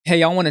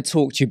Hey, I want to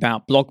talk to you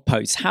about blog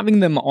posts. Having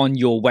them on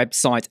your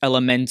website,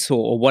 Elementor,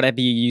 or whatever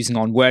you're using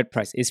on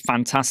WordPress is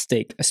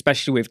fantastic,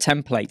 especially with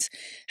templates.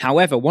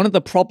 However, one of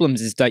the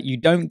problems is that you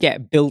don't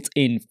get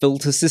built-in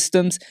filter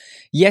systems.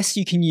 Yes,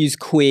 you can use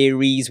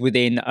queries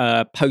within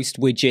post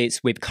widgets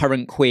with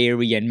current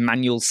query and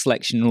manual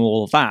selection and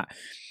all of that.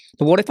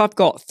 But what if I've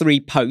got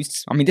 3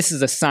 posts? I mean, this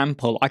is a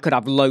sample. I could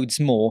have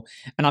loads more,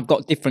 and I've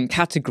got different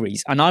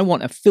categories, and I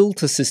want a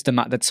filter system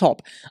at the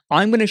top.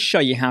 I'm going to show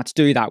you how to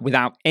do that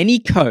without any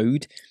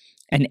code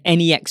and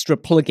any extra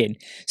plugin.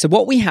 So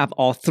what we have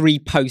are 3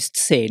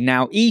 posts here.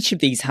 Now, each of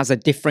these has a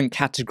different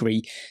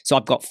category. So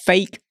I've got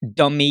fake,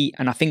 dummy,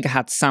 and I think I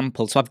had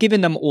sample. So I've given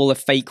them all a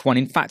fake one.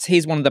 In fact,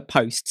 here's one of the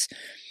posts.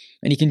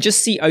 And you can just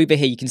see over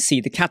here, you can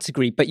see the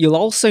category, but you'll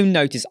also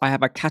notice I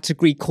have a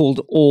category called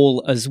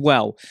all as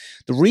well.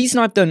 The reason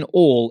I've done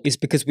all is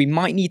because we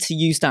might need to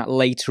use that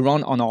later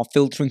on our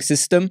filtering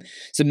system.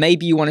 So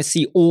maybe you want to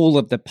see all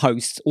of the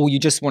posts, or you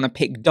just want to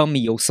pick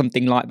dummy or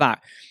something like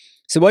that.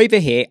 So over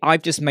here,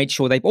 I've just made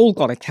sure they've all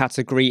got a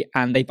category,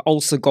 and they've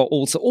also got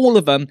all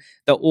of them,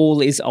 that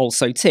all is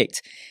also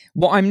ticked.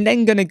 What I'm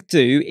then going to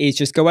do is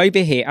just go over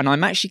here, and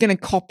I'm actually going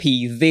to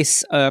copy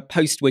this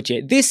post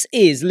widget. This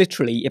is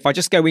literally, if I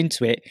just go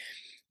into it,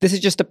 this is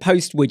just a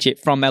post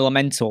widget from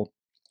Elementor.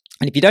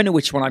 And if you don't know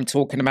which one I'm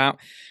talking about,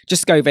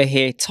 just go over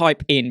here,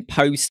 type in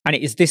post, and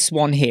it is this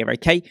one here,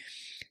 okay?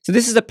 So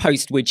this is a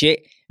post widget,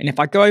 and if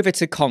I go over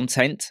to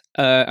content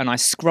and I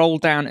scroll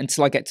down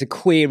until I get to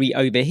query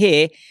over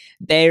here,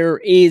 there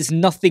is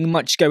nothing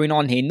much going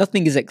on here.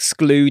 Nothing is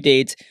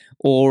excluded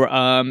or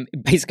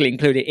basically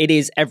included. It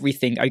is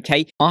everything,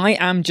 okay? I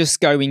am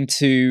just going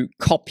to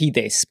copy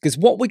this because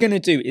what we're going to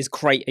do is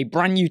create a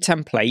brand new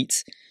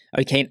template,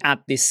 okay, and add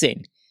this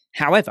in.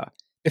 However,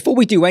 before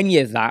we do any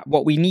of that,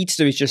 what we need to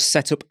do is just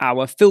set up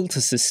our filter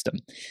system.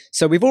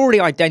 So we've already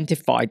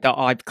identified that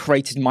I've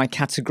created my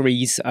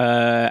categories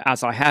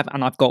as I have,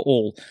 and I've got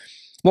all.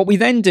 What we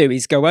then do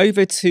is go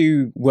over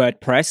to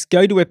WordPress,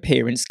 go to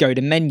Appearance, go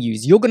to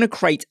Menus. You're going to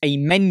create a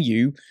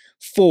menu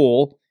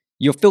for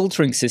your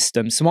filtering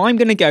system. So I'm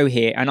going to go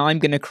here and I'm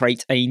going to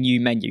create a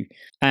new menu.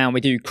 And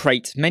we do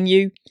Create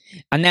Menu.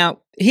 And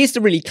now here's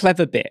the really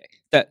clever bit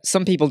that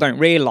some people don't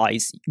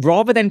realize.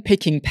 Rather than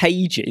picking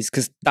pages,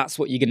 because that's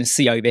what you're going to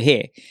see over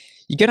here,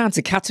 you go down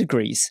to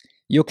Categories.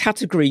 Your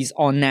categories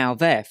are now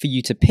there for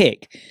you to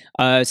pick.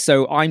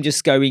 So I'm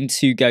just going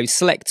to go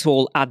Select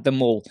All, Add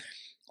Them All.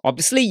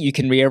 Obviously, you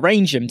can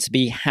rearrange them to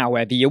be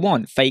however you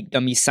want. Fake,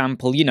 dummy,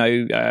 sample, you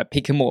know,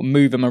 pick them up,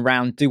 move them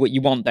around, do what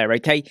you want there,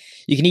 okay?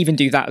 You can even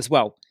do that as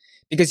well.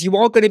 Because you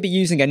are going to be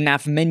using a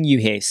nav menu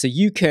here, so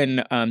you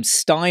can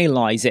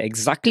stylize it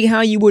exactly how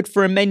you would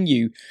for a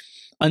menu.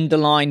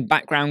 Underline,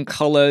 background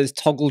colors,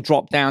 toggle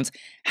drop-downs,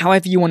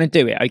 however you want to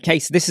do it, okay?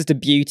 So this is the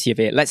beauty of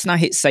it. Let's now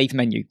hit Save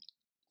Menu.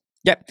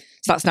 Yep,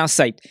 so that's now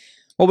saved.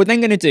 What we're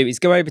then going to do is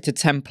go over to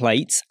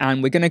Templates,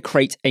 and we're going to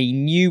create a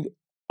new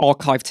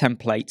archive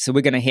template. So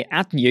we're going to hit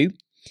Add New,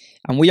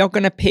 and we are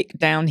going to pick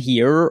down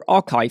here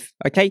Archive,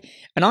 okay?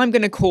 And I'm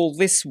going to call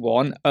this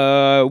one,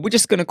 we're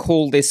just going to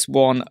call this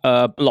one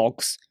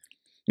Blogs.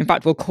 In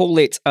fact, we'll call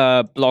it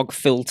Blog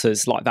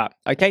Filters, like that,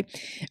 okay?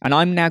 And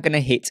I'm now going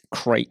to hit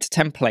Create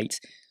Template.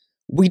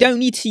 We don't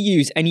need to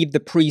use any of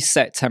the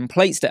preset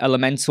templates that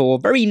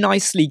Elementor very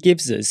nicely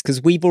gives us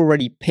because we've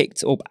already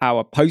picked up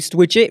our post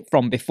widget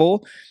from before.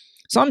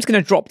 So I'm just going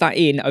to drop that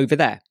in over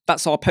there.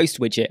 That's our post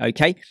widget,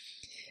 okay?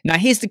 Now,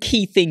 here's the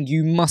key thing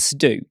you must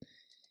do.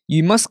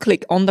 You must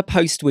click on the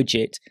post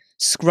widget,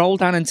 scroll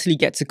down until you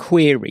get to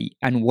query,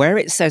 and where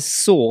it says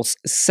source,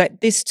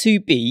 set this to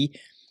be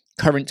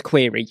current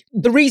query.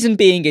 The reason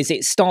being is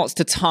it starts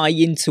to tie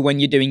into when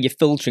you're doing your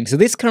filtering. So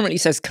this currently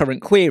says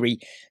current query.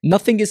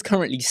 Nothing is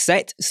currently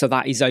set, so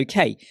that is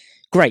okay.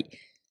 Great.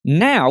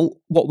 Now,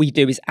 what we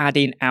do is add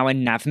in our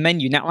nav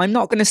menu. Now, I'm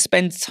not going to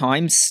spend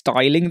time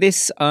styling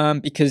this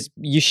because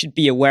you should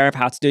be aware of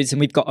how to do this, and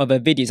we've got other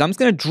videos. I'm just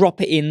going to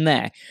drop it in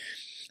there.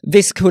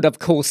 This could, of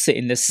course, sit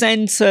in the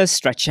center,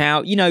 stretch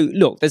out. You know,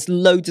 look, there's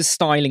loads of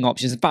styling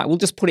options. In fact, we'll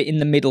just put it in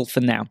the middle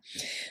for now.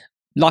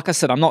 Like I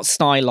said, I'm not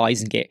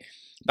stylizing it.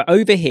 But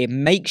over here,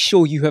 make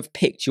sure you have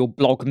picked your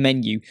blog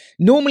menu.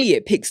 Normally,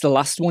 it picks the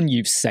last one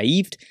you've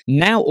saved.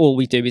 Now, all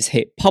we do is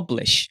hit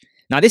Publish.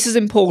 Now, this is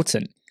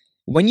important.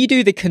 When you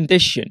do the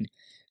condition,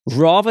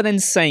 rather than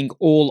saying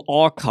all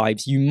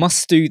archives, you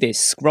must do this.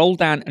 Scroll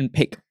down and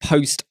pick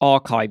post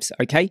archives,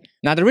 okay?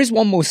 Now, there is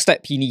one more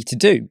step you need to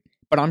do,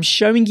 but I'm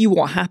showing you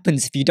what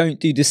happens if you don't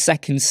do the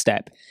second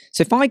step.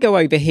 So if I go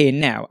over here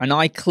now and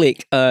I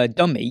click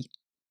dummy,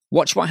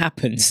 watch what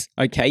happens,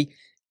 okay?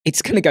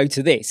 It's going to go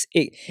to this.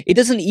 It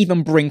doesn't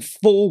even bring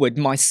forward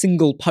my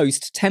single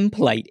post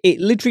template. It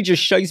literally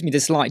just shows me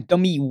this like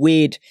dummy,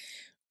 weird,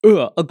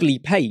 ugly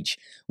page.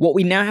 What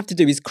we now have to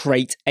do is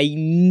create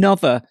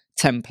another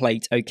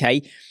template,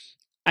 okay?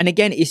 And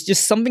again, it's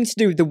just something to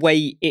do with the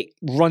way it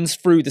runs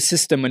through the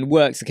system and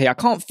works, okay? I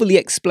can't fully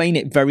explain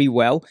it very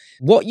well.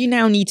 What you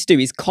now need to do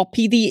is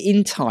copy the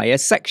entire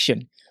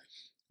section,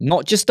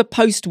 not just the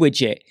post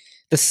widget,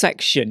 the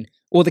section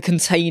or the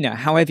container,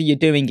 however you're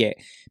doing it.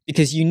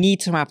 because you need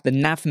to have the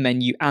nav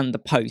menu and the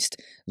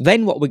post.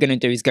 Then what we're going to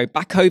do is go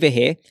back over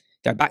here,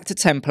 go back to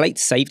templates,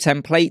 save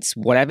templates,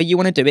 whatever you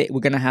want to do it. We're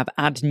going to have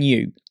add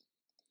new.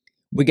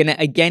 We're going to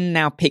again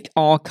now pick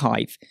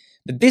archive.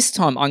 But this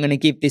time I'm going to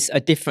give this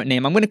a different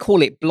name. I'm going to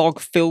call it blog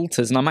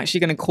filters, and I'm actually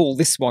going to call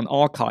this one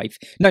archive.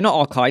 No, not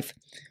archive.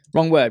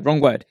 Wrong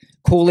word.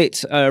 Call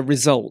it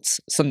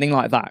results, something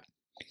like that.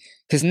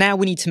 Because now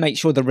we need to make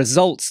sure the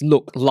results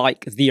look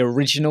like the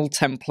original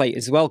template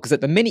as well. Because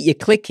at the minute you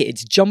click it,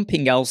 it's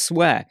jumping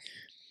elsewhere.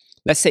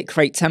 Let's hit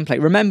create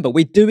template. Remember,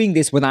 we're doing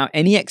this without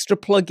any extra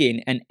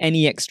plugin and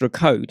any extra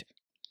code.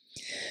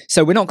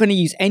 So we're not going to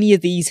use any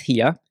of these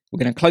here. We're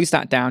going to close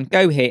that down,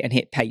 go here and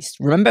hit paste.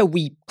 Remember,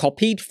 we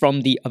copied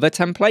from the other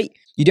template.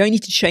 You don't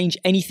need to change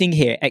anything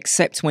here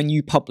except when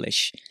you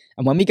publish.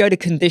 And when we go to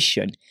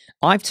condition,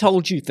 I've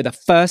told you for the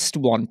first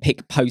one,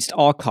 pick post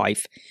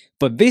archive.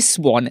 For this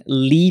one,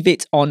 leave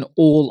it on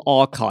all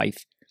archive.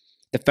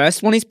 The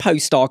first one is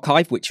post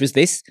archive, which was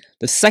this.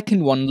 The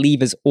second one,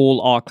 leave as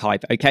all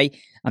archive, okay?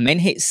 And then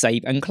hit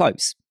save and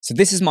close. So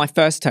this is my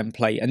first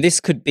template, and this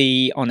could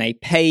be on a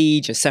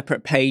page, a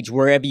separate page,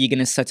 wherever you're going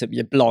to set up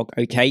your blog,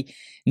 okay?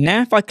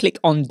 Now if I click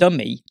on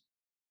dummy,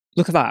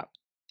 look at that.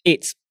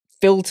 It's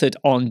filtered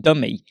on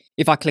dummy.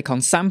 If I click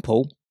on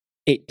sample,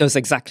 it does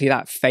exactly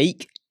that.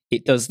 Fake,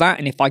 it does that.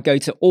 And if I go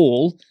to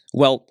all,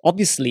 well,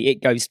 obviously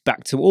it goes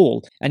back to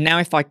all. And now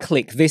if I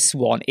click this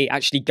one, it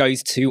actually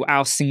goes to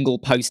our single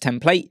post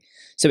template.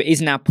 So it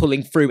is now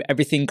pulling through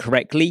everything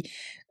correctly.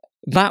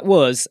 That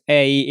was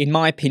in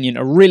my opinion,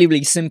 a really,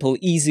 really simple,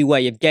 easy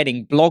way of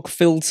getting blog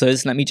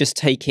filters. Let me just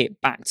take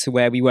it back to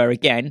where we were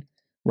again,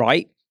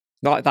 right?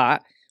 Like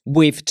that,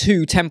 with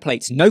 2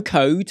 templates, no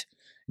code,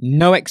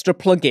 no extra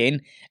plugin,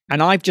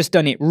 and I've just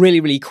done it really,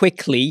 really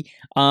quickly.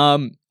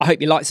 I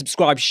hope you like,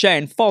 subscribe, share,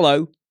 and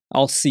follow.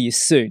 I'll see you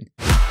soon.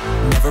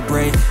 Never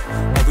break,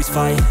 always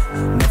fight,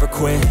 never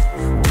quit,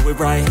 do it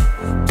right,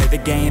 play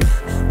the game,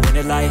 win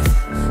it life,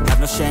 have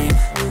no shame,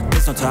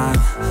 there's no time,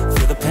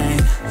 feel the pain,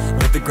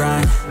 live the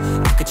grind,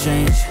 I could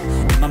change,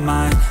 in my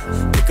mind,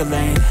 pick a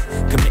lane,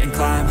 commit and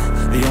climb,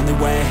 the only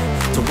way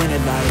to win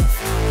it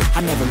life,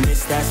 I never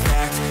miss, that's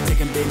fact,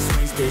 taking big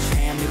swings, bitch,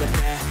 hand me the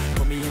bat,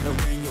 put me in the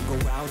ring, you'll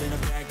go out in a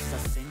bag, 'cause I